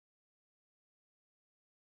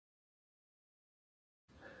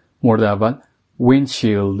مورد اول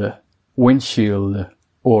windshield windshield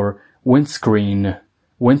or windscreen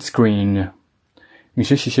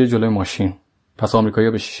میشه شیشه جلوی ماشین. پس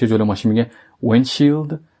آمریکایی‌ها به شیشه جلوی ماشین میگن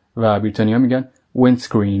windshield و بریتانیایی میگن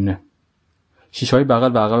windscreen. شیشه‌های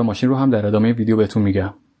بغل و عقب ماشین رو هم در ادامه ویدیو بهتون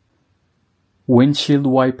میگم. windshield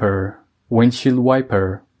wiper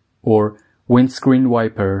or windscreen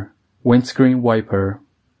wiper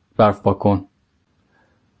برف پاکن.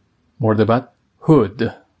 مورد بعد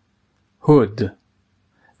hood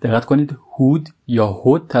دقت کنید هود یا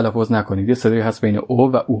هود تلفظ نکنید، یه صدایی هست بین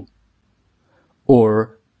او و او. or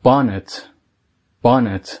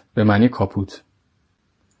bonnet به معنی کاپوت.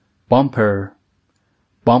 bumper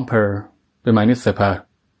به معنی سپر.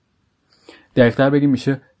 دقیق‌تر بگیم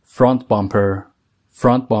میشه front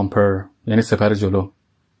bumper یعنی سپر جلو.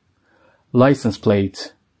 license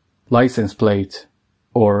plate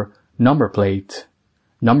or number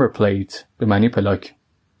plate به معنی پلاک.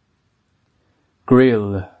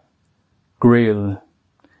 grill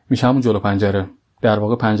میشه همون جلو پنجره. در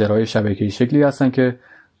واقع پنجره‌های شبکه‌ای شکلی هستن که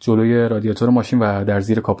جلوی رادیاتور ماشین و در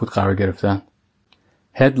زیر کاپوت قرار گرفتن.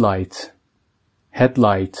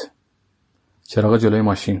 headlight چراغ جلوی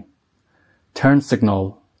ماشین. turn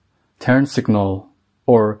signal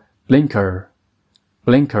or blinker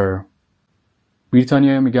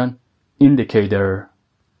بریتانیایی میگن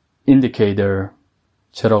indicator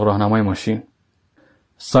چراغ راهنمای ماشین.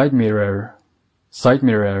 side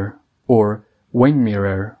mirror or wing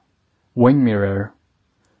mirror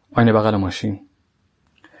آینه بغل ماشین.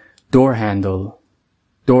 door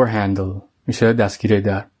handle میشه دستگیره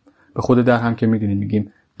در. به خود در هم که میدونید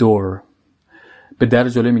میگیم door. به در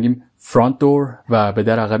جلوی میگیم front door و به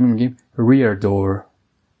در عقبی میگیم rear door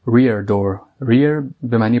rear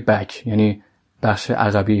به معنی back یعنی بخش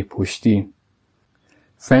عقبی پشتی.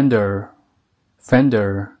 fender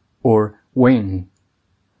or wing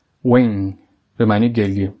به معنی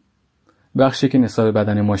گلگی، بخشی که نسبت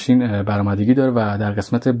بدن ماشین برآمدگی داره و در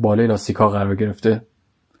قسمت بالای لاستیک‌ها قرار گرفته.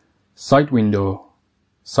 side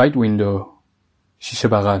window شیشه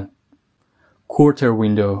بغل. quarter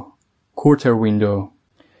window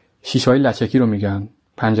شیشه‌های لچکی رو میگن،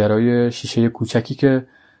 پنجره‌های شیشه کوچکی که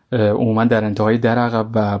عموما در انتهای در عقب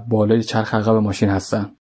و بالای چرخ عقب ماشین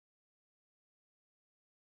هستن.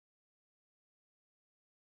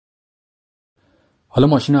 حالا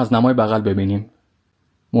ماشین رو از نمای بغل ببینیم.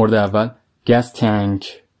 مورد اول gas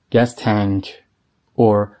tank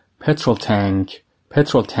or petrol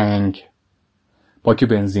tank باک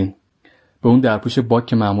بنزین. به اون درپوش باک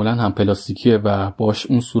که معمولا هم پلاستیکیه و باش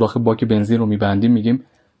اون سوراخ باک بنزین رو میبندیم میگیم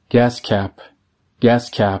gas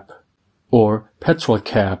cap or petrol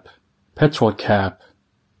cap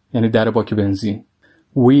یعنی در باک بنزین.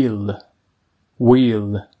 wheel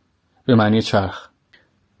به معنی چرخ.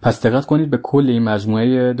 پس دقت کنید به کل این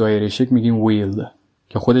مجموعه دایره شکل میگیم wheel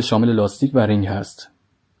که خودش شامل لاستیک و رینگ هست.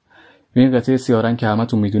 به این قطعه سیاه رنگ که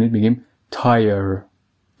همتون میدونید میگیم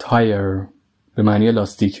tire به معنی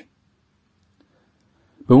لاستیک.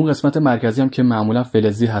 به اون قسمت مرکزی هم که معمولا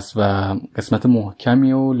فلزی هست و قسمت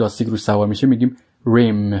محکمی و لاستیک روش سوار میشه میگیم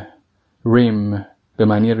rim به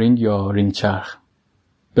معنی رینگ یا رینگ چرخ.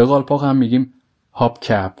 به قالپاق هم میگیم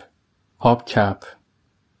hubcap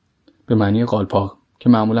به معنی قالپاق که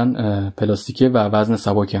معمولا پلاستیکه و وزن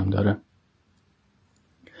سبکی هم داره.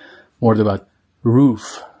 مورد بعد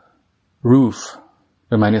roof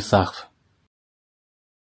به معنی سقف.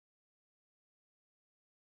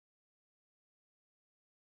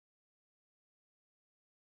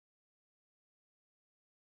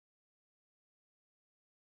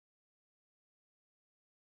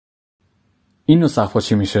 این نوع سقف‌ها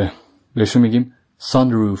چی میشه؟ بهشون میگیم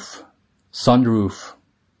sunroof.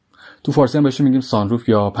 تو فارسی هم بهشون میگیم سانروف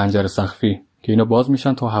یا پنجره سقفی که اینا باز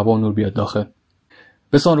میشن تا هوا و نور بیاد داخل.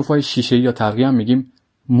 به سانروف‌های شیشه‌ای یا طبقی هم میگیم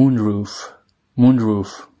moonroof.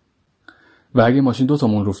 و اگه ماشین 2 تا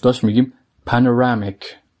مونروف داشت میگیم panoramic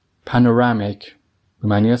به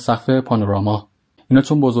معنی سقف پانوراما. اینا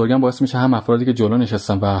چون بزرگن باعث میشه هم افرادی که جلو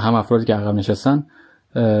نشستن و هم افرادی که عقب نشستن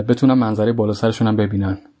بتونن منظره بالا سرشون هم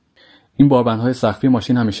ببینن. این باربندهای سقفی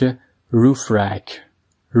ماشین همیشه roof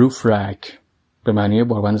rack به معنی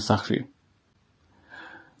باربند سقفی.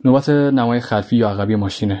 نوبت نمای خلفی یا عقبی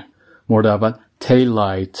ماشینه. مورد اول tail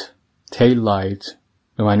light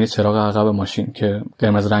به معنی چراغ عقب ماشین که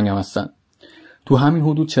قرمز رنگ هم هستن. تو همین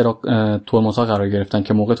حدود چراغ ترمزها قرار گرفتن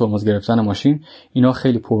که موقع ترمز گرفتن ماشین اینا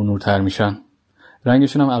خیلی پرنورتر میشن.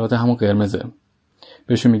 رنگشون هم البته همون قرمزه.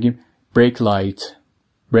 بهشون میگیم brake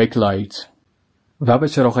light. و به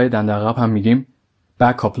چراغ‌های دنده عقب هم میگیم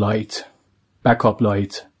backup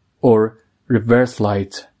light or reverse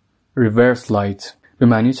light به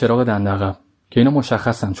معنی چراغ دنده عقب که اینا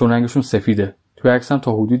مشخصن چون رنگشون سفیده. توی عکس هم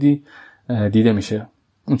تا حدودی دیده میشه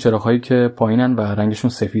اون چراغ‌هایی که پایینن و رنگشون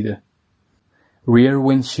سفیده. rear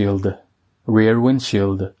windshield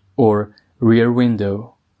or rear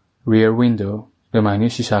window به معنی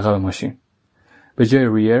شیشه عقب ماشین. به جای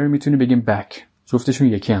rear میتونی بگیم back، جفتشون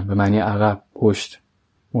یکی هم به معنی عقب، پشت.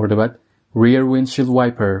 مورد بعد rear windshield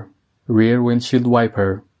wiper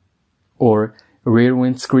or rear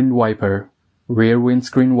windscreen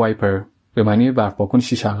wiper به معنی برف پاکن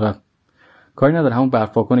شیشه عقب. کاری نداره، همون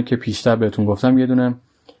برف پاکنه که پیشتر بهتون گفتم یه دونه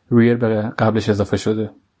rear به قبلش اضافه شده.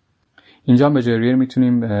 اینجا هم به جای rear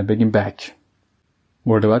میتونیم بگیم back.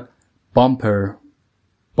 مورد بعد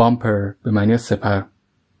bumper به معنی سپر.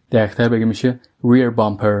 دقیق‌تر بگیم میشه rear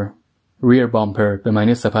bumper به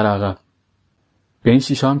معنی سپر عقب. به این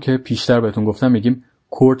شیشه هم که پیشتر بهتون گفتم میگیم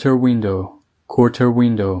quarter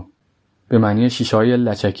window به معنی شیشه‌های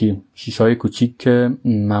لچکی، شیشه‌های کوچیک که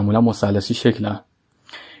معمولا مثلثی شکلن.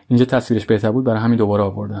 اینجا تصویرش بهتر بود برای همین دوباره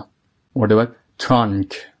آوردم. مورد بعد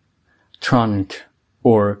trunk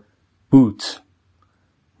or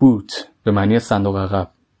boot به معنی صندوق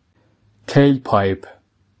عقب. tailpipe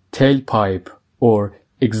or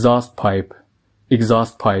exhaust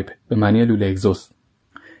pipe به معنی لوله اگزوز.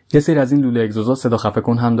 یه سری از این لوله اگزوزها صدا خفه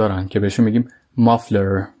کن هم دارن که بهشون میگیم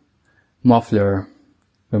muffler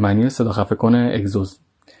به معنی صدا خفه کن اگزوز.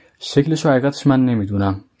 شکلش و حقیقتش من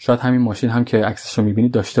نمیدونم، شاید همین ماشین هم که عکسش رو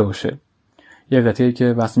میبینید داشته باشه، یه قطعه‌ای که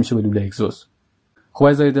وصل میشه به لوله اگزوز. خب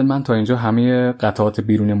عزیزای دل، من تا اینجا همه قطعات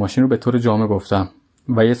بیرون ماشین رو به طور جامع گفتم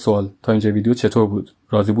و یه سوال، تا اینجا ویدیو چطور بود؟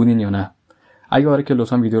 راضی بودین یا نه؟ اگه آره که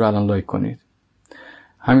لطفا ویدیو رو الان لایک کنید.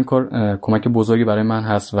 همین کار کمک بزرگی برای من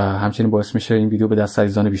هست و همچنین باعث میشه این ویدیو به دست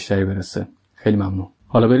عزیزان بیشتری برسه. خیلی ممنون.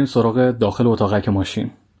 حالا بریم سراغ داخل اتاقک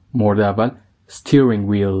ماشین. مورد اول steering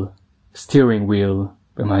wheel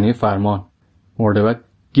به معنی فرمان. مورد بعد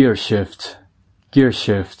gear shift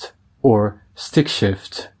or stick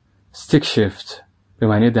shift به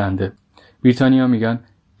معنی دنده. بریتانیایی میگن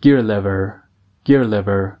gear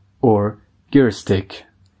lever or gear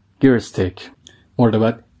stick. مورد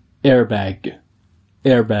بعد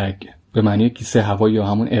airbag به معنی کیسه هوا یا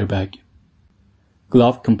همون airbag.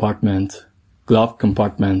 glove compartment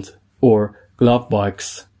or glove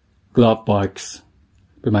box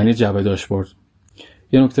به معنی جعبه داشبورد.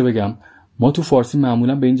 یه نکته بگم، ما تو فارسی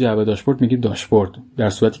معمولا به این جعبه داشبورد میگیم داشبورد، در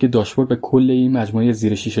صورتی که داشبورد به کل این مجموعه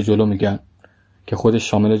زیر شیشه جلو میگن که خودش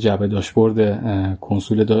شامل جعبه داشبورد،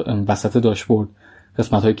 کنسول وسط داشبورد،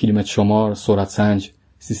 قسمت‌های کیلومتر شمار، سرعت سنج،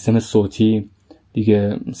 سیستم صوتی،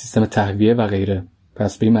 دیگه سیستم تهویه و غیره.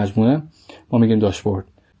 پس به این مجموعه ما میگیم داشبورد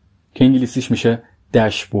که انگلیسیش میشه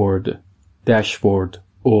dashboard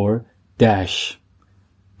or dash.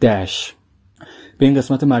 به این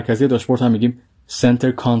قسمت مرکزی داشبورد هم میگیم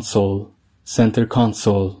center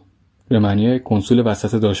console به معنی کنسول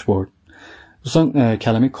وسط داشبورد. دوستان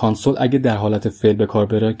کلمه کانسول اگه در حالت فعل به کار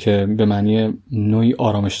بره که به معنی نوعی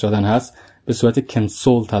آرامش دادن هست، به صورت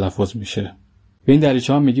کنسول تلفظ میشه. به این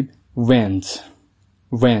دریچه هم میگیم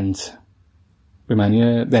vent به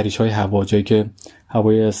معنی دریچه های هوا، جایی که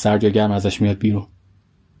هوای سرد یا گرم ازش میاد بیرون.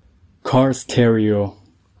 car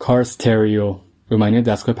stereo به معنی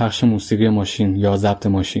دستگاه پخش موسیقی ماشین یا ضبط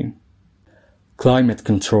ماشین. climate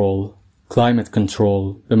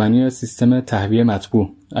control به معنی سیستم تهویه مطبوع،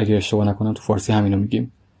 اگه اشتباه نکنم تو فارسی همینو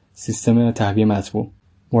میگیم، سیستم تهویه مطبوع.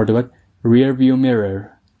 مورد بعد rear view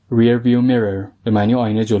mirror به معنی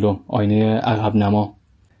آینه جلو، آینه عقب نما.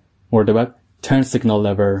 مورد بعد turn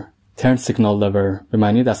signal lever به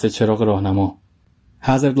معنی دسته چراغ راهنما.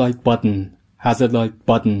 hazard light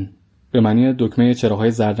button به معنی دکمه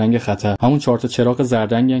چراغ‌های زرد رنگ خطر، همون 4 تا چراغ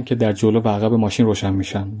زرد رنگی که در جلو و عقب ماشین روشن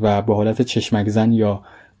میشن و به حالت چشمک زن یا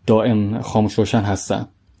دائم خاموش روشن هستن.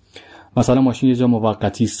 مثلا ماشین یه جا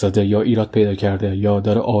موقتی ایستاده یا ایراد پیدا کرده یا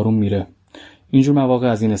داره آروم میره، اینجور مواقع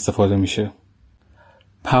از این استفاده میشه.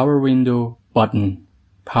 power window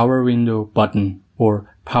button or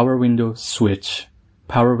power window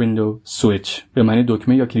switch به معنی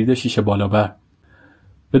دکمه یا کلید شیشه بالابر.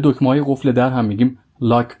 به دکمه‌های قفل در هم میگیم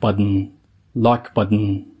lock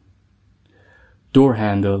button. door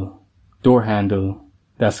handle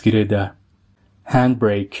دستگیره در.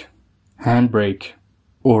 handbrake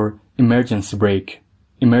or emergency brake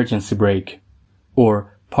or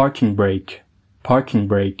parking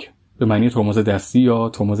brake به معنی ترمز دستی یا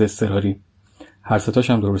ترمز اضطراری. هر ستاش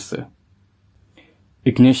هم درسته.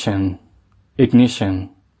 ignition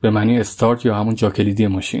به معنی استارت یا همون جا کلیدی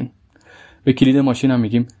ماشین. به کلید ماشین هم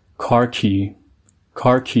میگیم car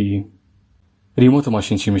key. ریموت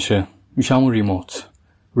ماشین چی میشه؟ میشه همون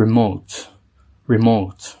remote.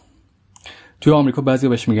 توی آمریکا بعضی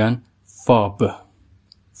بهش میگن fob.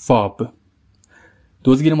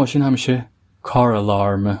 دزدگیر ماشین همیشه کار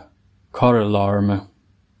الارم. کار الارم.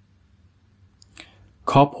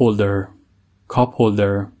 کاپ هولدر. کاپ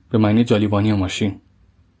هولدر به معنی جالیبانی ماشین.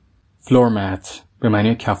 فلور مت به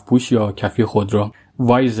معنی کفپوش یا کفی خودرو.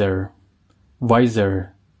 وایزر. وایزر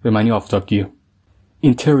به معنی آفتابگیر.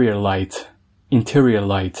 اینتریور لایت. اینتریور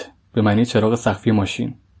لایت به معنی چراغ سقفی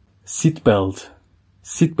ماشین. سیت بلت.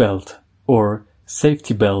 سیت بلت or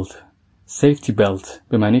safety belt. safety belt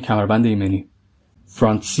به معنی کمربند ایمنی.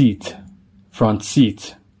 front seat. front seat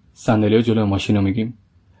صندلی جلوی ماشین رو میگیم.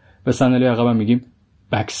 به صندلی عقب هم میگیم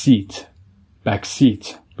back seat. back seat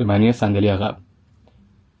به معنی صندلی عقب.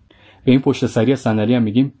 به این پشت سری صندلی هم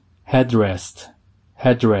میگیم headrest.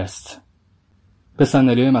 headrest. به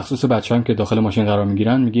صندلی مخصوص بچه‌ها که داخل ماشین قرار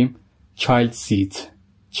میگیرن میگیم child seat.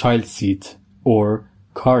 child seat or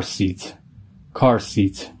car seat. car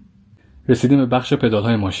seat. رسیدیم به بخش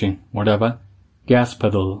پدال‌های ماشین. مورد اول gas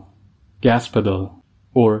pedal. gas pedal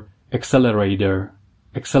or accelerator.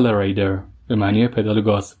 accelerator به معنی پدال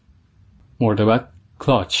گاز. مورد بعد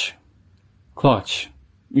clutch. clutch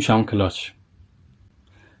میشه همون کلاچ.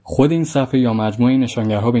 خود این صفحه یا مجموعه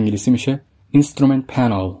نشانگرها به انگلیسی میشه instrument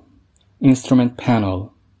panel. instrument panel.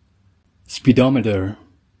 speedometer.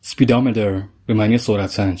 speedometer به معنی سرعت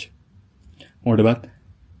سنج. مورد بعد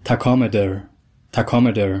tachometer.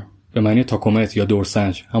 tachometer به معنی تاکومتر یا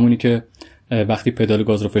دورسنج، همونی که وقتی پدال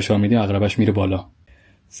گاز رو فشار میدی عقربش میره بالا.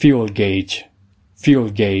 fuel gauge. fuel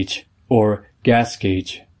gauge or gas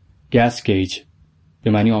gauge. gas gauge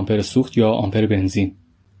به معنی آمپر سوخت یا آمپر بنزین.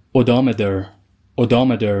 odometer.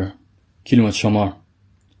 odometer کیلومتر شمار.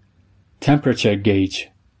 temperature gauge.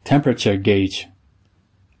 temperature gauge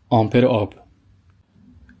آمپر آب.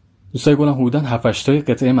 دوستای گلم حدوداً 7-8 تا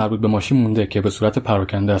قطعه مربوط به ماشین مونده که به صورت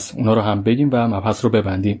پراکنده است. اونا رو هم بگیم و مبحث رو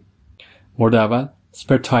ببندیم. مورد اول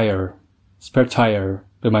spare tire. spare tire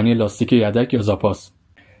به معنی لاستیک یدک یا زاپاس.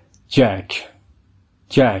 jack.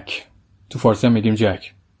 jack تو فارسی هم میگیم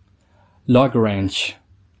جک. lug wrench.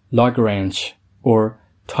 lug wrench or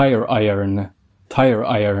tire iron. tire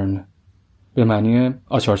iron به معنی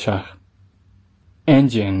آچارچرخ.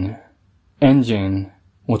 engine. engine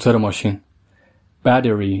موتور ماشین.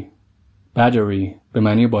 battery. battery به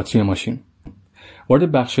معنی باتری ماشین.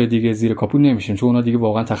 وارد بخش دیگه زیر کاپوت نمیشیم چون اونا دیگه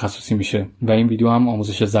واقعا تخصصی میشه و این ویدیو هم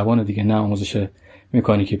آموزش زبان دیگه، نه آموزش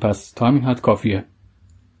مکانیکی، پس تا همین حد کافیه.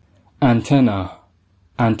 antenna.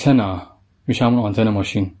 antenna میشه همون آنتن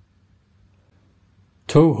ماشین.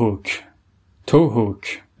 tow hook. tow hook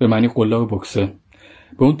به معنی قلاب بکسل.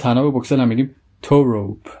 به اون تناب بکسل هم میگیم tow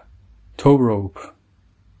rope. tow rope